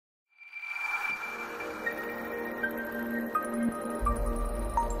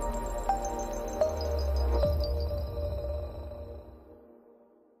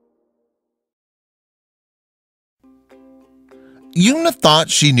Yumna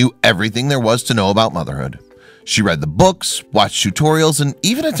thought she knew everything there was to know about motherhood. She read the books, watched tutorials, and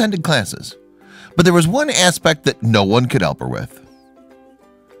even attended classes. But there was one aspect that no one could help her with.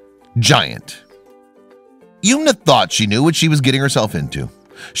 Giant. Yumna thought she knew what she was getting herself into.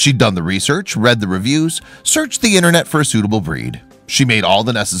 She'd done the research, read the reviews, searched the internet for a suitable breed. She made all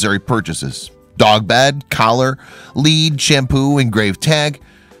the necessary purchases: dog bed, collar, lead, shampoo, engraved tag.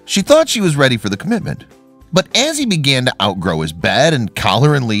 She thought she was ready for the commitment. But as he began to outgrow his bed and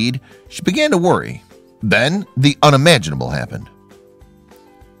collar and lead, she began to worry. Then the unimaginable happened.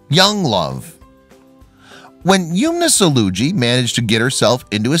 Young love. When Yumna Saluji managed to get herself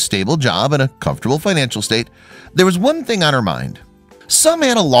into a stable job and a comfortable financial state, there was one thing on her mind. Some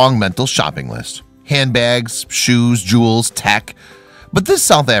had a long mental shopping list: handbags, shoes, jewels, tech. But this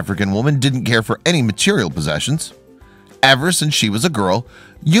South African woman didn't care for any material possessions. Ever since she was a girl,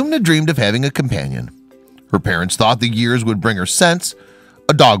 Yumna dreamed of having a companion. Her parents thought the years would bring her sense.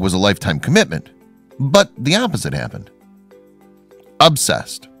 A dog was a lifetime commitment. But the opposite happened.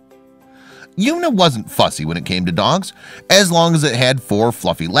 Obsessed. Yumna wasn't fussy when it came to dogs. As long as it had 4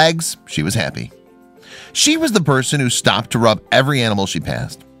 fluffy legs, she was happy. She was the person who stopped to rub every animal she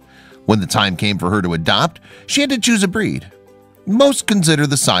passed. When the time came for her to adopt, she had to choose a breed. Most consider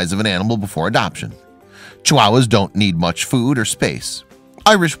the size of an animal before adoption. Chihuahuas don't need much food or space.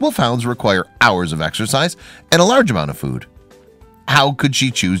 Irish wolfhounds require hours of exercise and a large amount of food. How could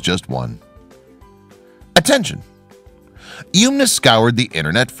she choose just one? Attention. Yumna scoured the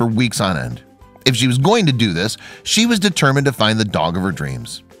internet for weeks on end. If she was going to do this, she was determined to find the dog of her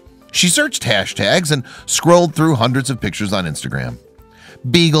dreams. She searched hashtags and scrolled through hundreds of pictures on Instagram.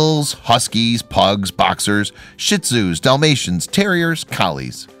 Beagles, huskies, pugs, boxers, shih tzus, Dalmatians, terriers,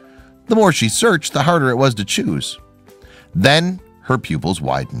 collies. The more she searched, the harder it was to choose. Then her pupils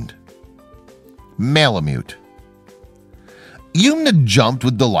widened. Malamute. Yumna jumped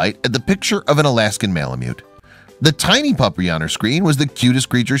with delight at the picture of an Alaskan Malamute. The tiny puppy on her screen was the cutest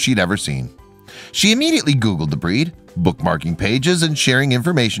creature she'd ever seen. She immediately Googled the breed, bookmarking pages and sharing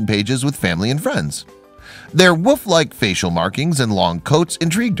information pages with family and friends. Their wolf-like facial markings and long coats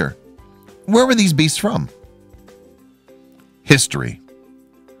intrigued her. Where were these beasts from? History.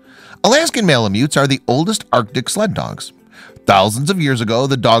 Alaskan Malamutes are the oldest Arctic sled dogs. Thousands of years ago,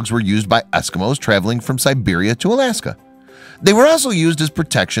 the dogs were used by Eskimos traveling from Siberia to Alaska. They were also used as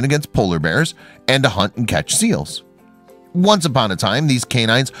protection against polar bears and to hunt and catch seals. Once upon a time, these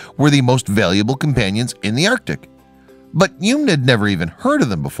canines were the most valuable companions in the Arctic. But Yumna had never even heard of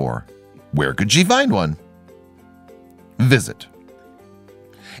them before. Where could she find one? Visit.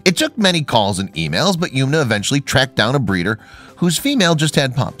 It took many calls and emails, but Yumna eventually tracked down a breeder whose female just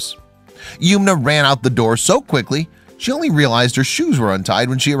had pups. Yumna ran out the door so quickly, she only realized her shoes were untied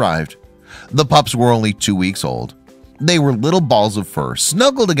when she arrived. The pups were only 2 weeks old. They were little balls of fur,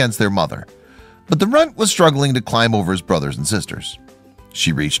 snuggled against their mother. But the runt was struggling to climb over his brothers and sisters.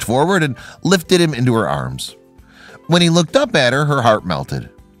 She reached forward and lifted him into her arms. When he looked up at her, her heart melted.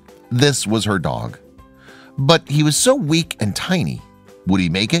 This was her dog. But he was so weak and tiny. Would he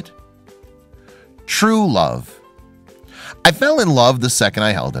make it? True love. I fell in love the second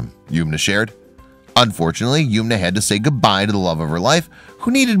I held him, Yumna shared. Unfortunately, Yumna had to say goodbye to the love of her life,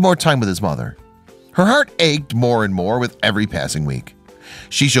 who needed more time with his mother. Her heart ached more and more with every passing week.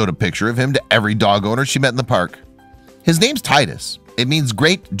 She showed a picture of him to every dog owner she met in the park. His name's Titus. It means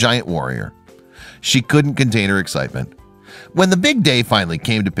great giant warrior. She couldn't contain her excitement. When the big day finally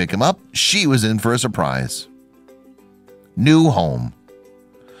came to pick him up, she was in for a surprise. New home.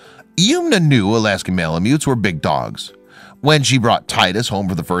 Yumna knew Alaskan Malamutes were big dogs. When she brought Titus home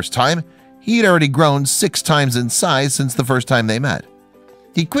for the first time, he had already grown 6 times in size since the first time they met.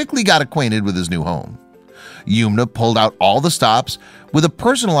 He quickly got acquainted with his new home. Yumna pulled out all the stops with a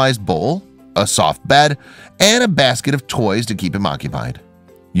personalized bowl, a soft bed, and a basket of toys to keep him occupied.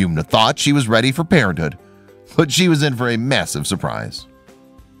 Yumna thought she was ready for parenthood, but she was in for a massive surprise.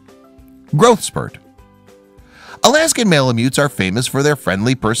 Growth spurt. Alaskan Malamutes are famous for their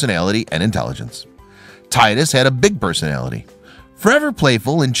friendly personality and intelligence. Titus had a big personality, forever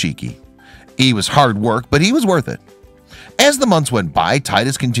playful and cheeky. He was hard work, but he was worth it. As the months went by,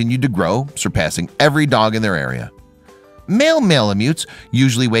 Titus continued to grow, surpassing every dog in their area. Male Malamutes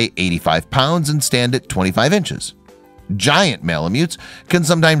usually weigh 85 pounds and stand at 25 inches. Giant Malamutes can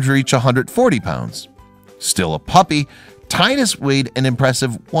sometimes reach 140 pounds. Still a puppy, Titus weighed an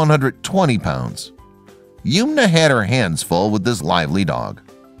impressive 120 pounds. Yumna had her hands full with this lively dog.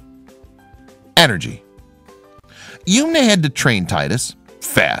 Energy. Yumna had to train Titus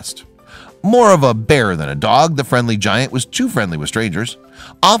fast. More of a bear than a dog, the friendly giant was too friendly with strangers,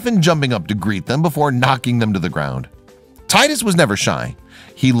 often jumping up to greet them before knocking them to the ground. Titus was never shy.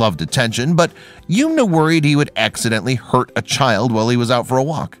 He loved attention, but Yumna worried he would accidentally hurt a child while he was out for a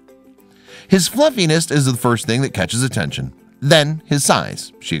walk. His fluffiness is the first thing that catches attention, then his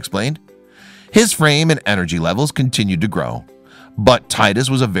size, she explained. His frame and energy levels continued to grow, but Titus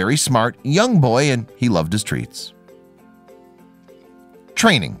was a very smart young boy and he loved his treats.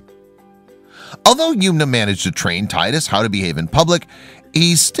 Training. Although Yumna managed to train Titus how to behave in public,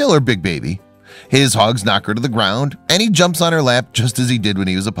 he's still her big baby. His hugs knock her to the ground, and he jumps on her lap just as he did when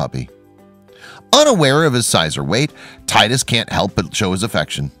he was a puppy. Unaware of his size or weight, Titus can't help but show his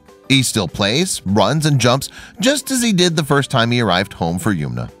affection. He still plays, runs, and jumps just as he did the first time he arrived home for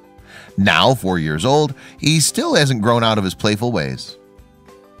Yumna. Now 4 years old, he still hasn't grown out of his playful ways.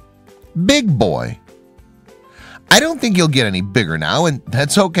 Big boy. I don't think he'll get any bigger now, and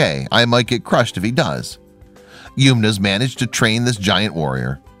that's okay. I might get crushed if he does. Yumna's managed to train this giant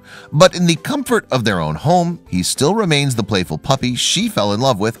warrior, but in the comfort of their own home, he still remains the playful puppy she fell in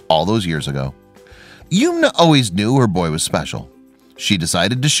love with all those years ago. Yumna always knew her boy was special. She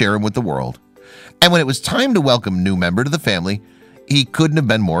decided to share him with the world, and when it was time to welcome a new member to the family, he couldn't have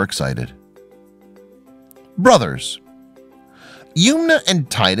been more excited. Brothers. Yumna and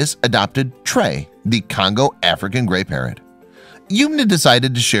Titus adopted Trey, the Congo African gray parrot. Yumna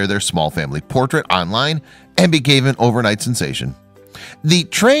decided to share their small family portrait online and became an overnight sensation. The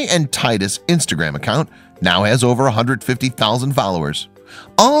Trey and Titus Instagram account now has over 150,000 followers,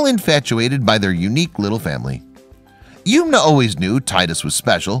 all infatuated by their unique little family. Yumna always knew Titus was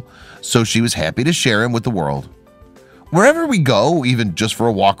special, so she was happy to share him with the world. Wherever we go, even just for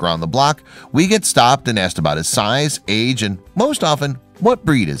a walk around the block, we get stopped and asked about his size, age, and most often, what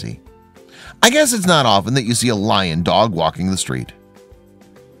breed is he? I guess it's not often that you see a lion dog walking the street.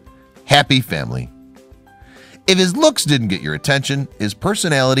 Happy family. If his looks didn't get your attention, his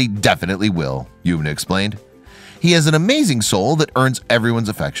personality definitely will, Yumna explained. He has an amazing soul that earns everyone's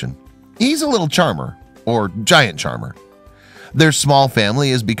affection. He's a little charmer, or giant charmer. Their small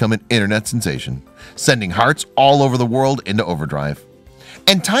family has become an internet sensation, sending hearts all over the world into overdrive.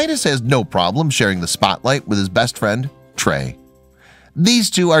 And Titus has no problem sharing the spotlight with his best friend, Trey.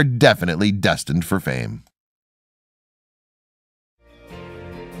 These two are definitely destined for fame.